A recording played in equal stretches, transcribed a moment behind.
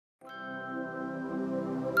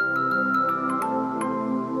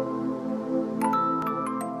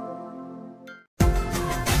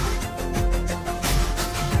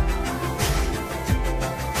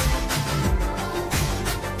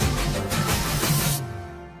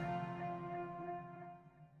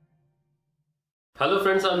Hello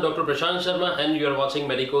friends, I am Dr. Prashant Sharma and you are watching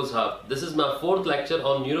MEDICO'S Hub. This is my fourth lecture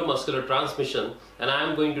on neuromuscular transmission and I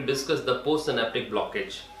am going to discuss the postsynaptic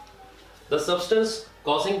blockage. The substance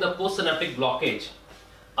causing the postsynaptic blockage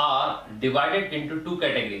are divided into two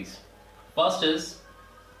categories. First is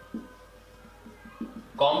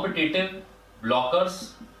competitive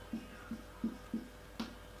blockers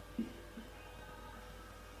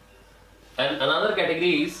and another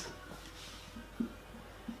category is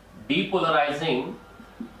depolarizing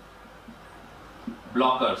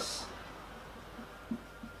blockers.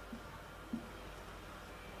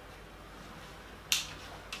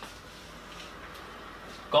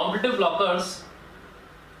 Competitive blockers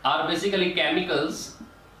are basically chemicals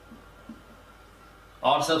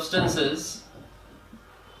or substances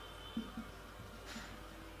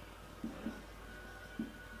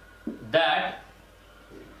that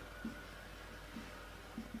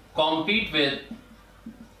compete with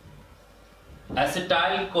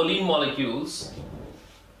acetylcholine molecules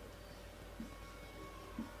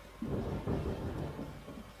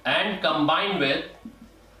and combine with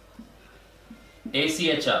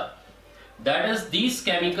ACHR. That is, these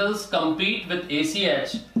chemicals compete with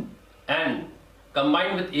ACH and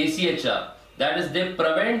combine with ACHR. That is, they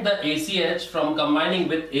prevent the ACH from combining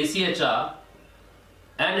with ACHR.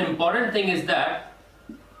 An important thing is that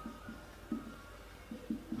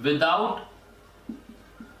without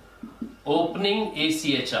opening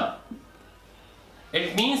ACHR.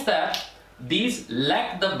 It means that these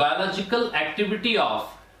lack the biological activity of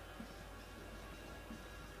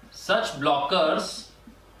such blockers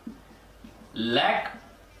lack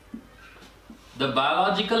the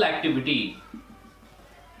biological activity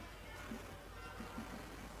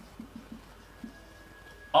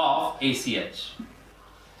of ACH.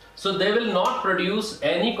 So they will not produce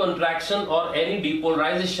any contraction or any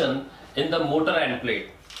depolarization in the motor end plate.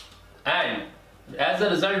 And as a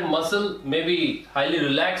result, muscle may be highly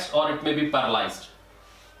relaxed or it may be paralyzed.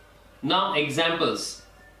 Now examples.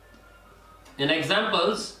 In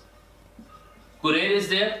examples, Curare is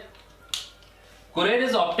there. Curare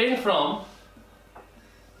is obtained from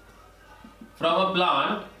a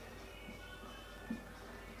plant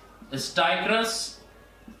Strychnos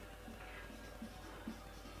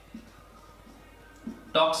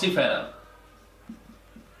toxifera.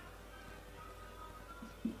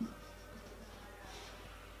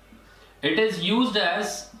 It is used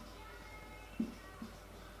as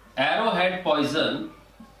arrowhead poison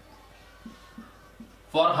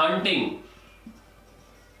for hunting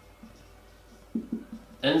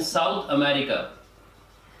in South America.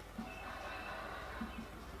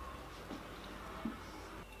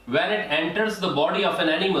 When it enters the body of an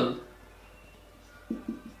animal,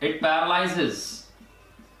 it paralyzes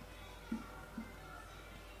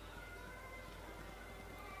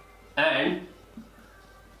and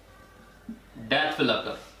death will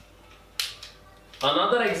occur.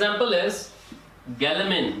 Another example is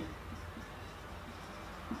galamine.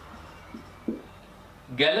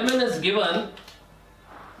 Galamine is given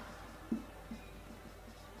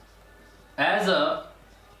as a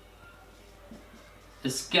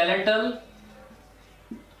skeletal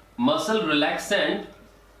muscle relaxant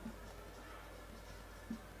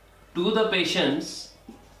to the patients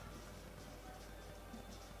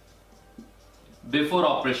before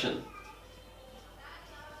operation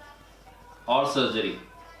or surgery.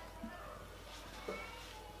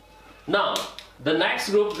 Now, the next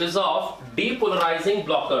group is of depolarizing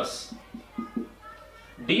blockers.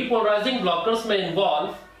 Depolarizing blockers may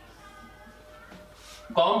involve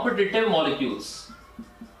competitive molecules.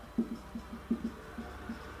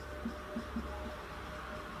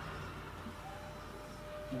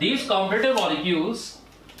 These competitive molecules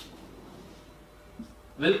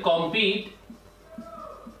will compete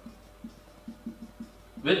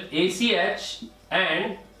with ACH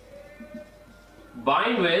and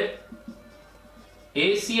bind with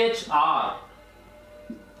ACHR.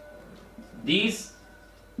 These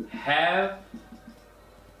have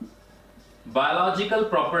biological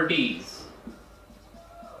properties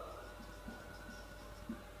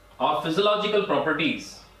or physiological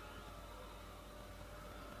properties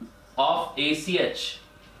of ACH.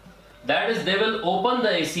 That is, they will open the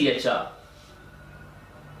ACHR.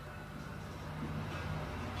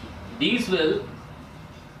 These will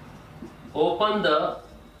open the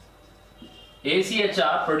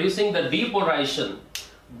ACHR, producing the depolarization.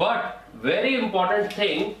 But very important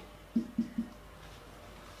thing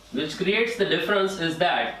which creates the difference is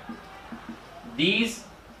that these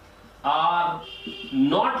are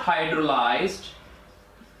not hydrolyzed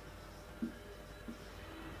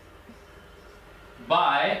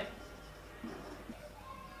by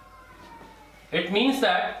It means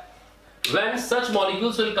that when such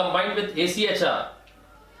molecules will combine with ACHR,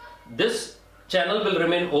 this channel will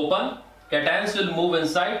remain open, cations will move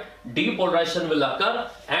inside, depolarization will occur,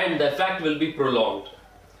 and the effect will be prolonged.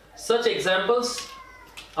 Such examples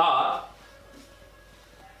are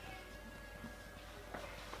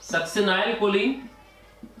succinylcholine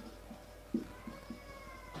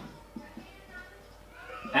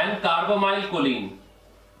and carbamylcholine.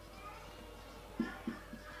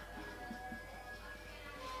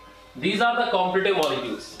 These are the competitive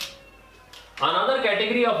molecules. Another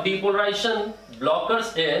category of depolarization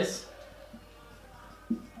blockers is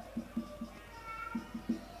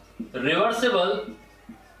reversible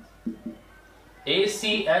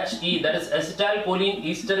ACHE, that is acetylcholine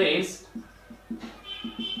esterase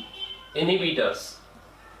inhibitors.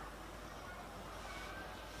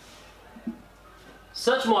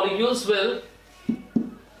 Such molecules will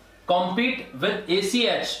compete with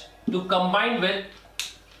ACH to combine with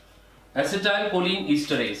acetylcholine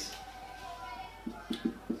esterase.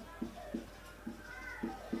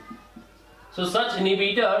 So such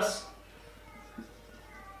inhibitors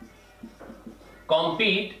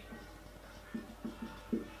compete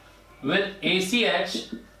with ACH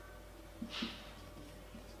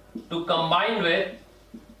to combine with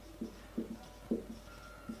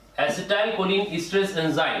acetylcholine esterase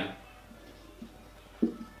enzyme.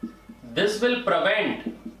 This will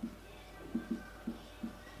prevent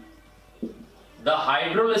the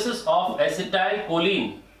hydrolysis of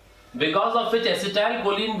acetylcholine, because of which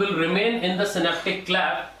acetylcholine will remain in the synaptic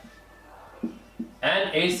cleft and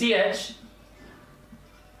ACH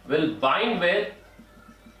will bind with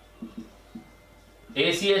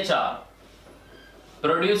ACHR,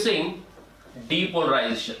 producing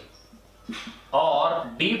depolarization or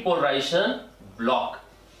depolarization block.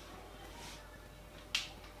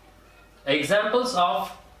 Examples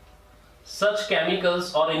of such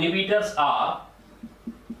chemicals or inhibitors are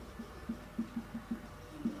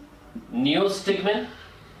neostigmine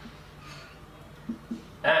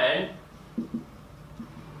and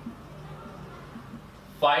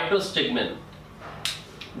phytostigmine.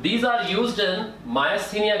 These are used in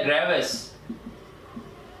myasthenia gravis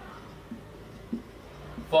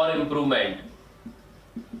for improvement.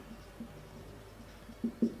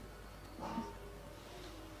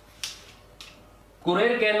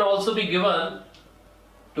 Courier can also be given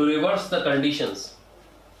to reverse the conditions.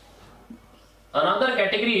 Another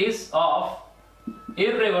category is of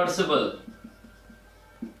irreversible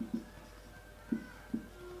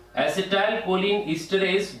acetylcholine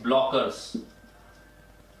esterase blockers.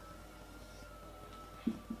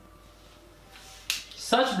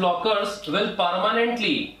 Such blockers will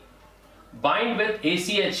permanently bind with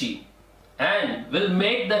ACHE and will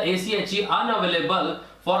make the ACHE unavailable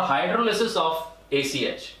for hydrolysis of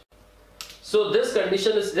ACH. So this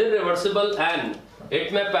condition is irreversible and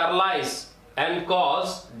it may paralyze and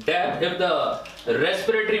cause death if the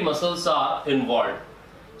respiratory muscles are involved.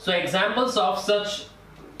 So examples of such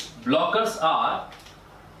blockers are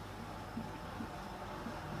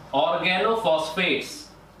organophosphates,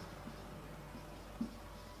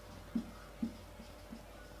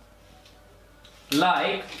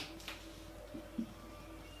 like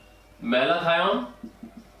malathion,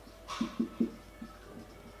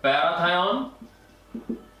 parathion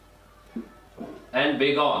and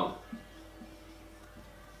begon.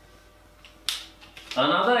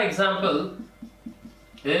 Another example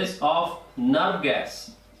is of nerve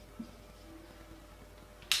gas.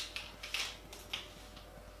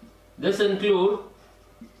 This include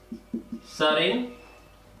sarin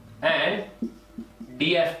and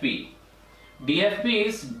DFP. DFP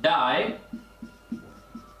is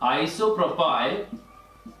di-isopropyl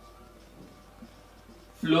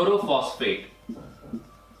fluorophosphate.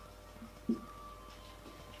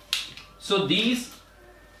 So these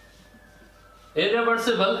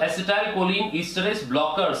irreversible acetylcholine esterase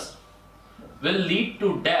blockers will lead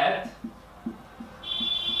to death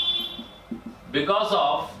because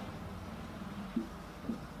of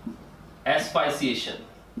asphyxiation.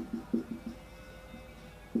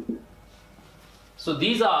 So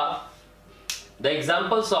these are the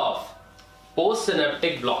examples of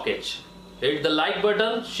postsynaptic blockage. Hit the like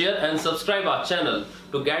button, share and subscribe our channel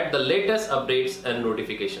to get the latest updates and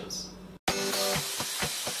notifications.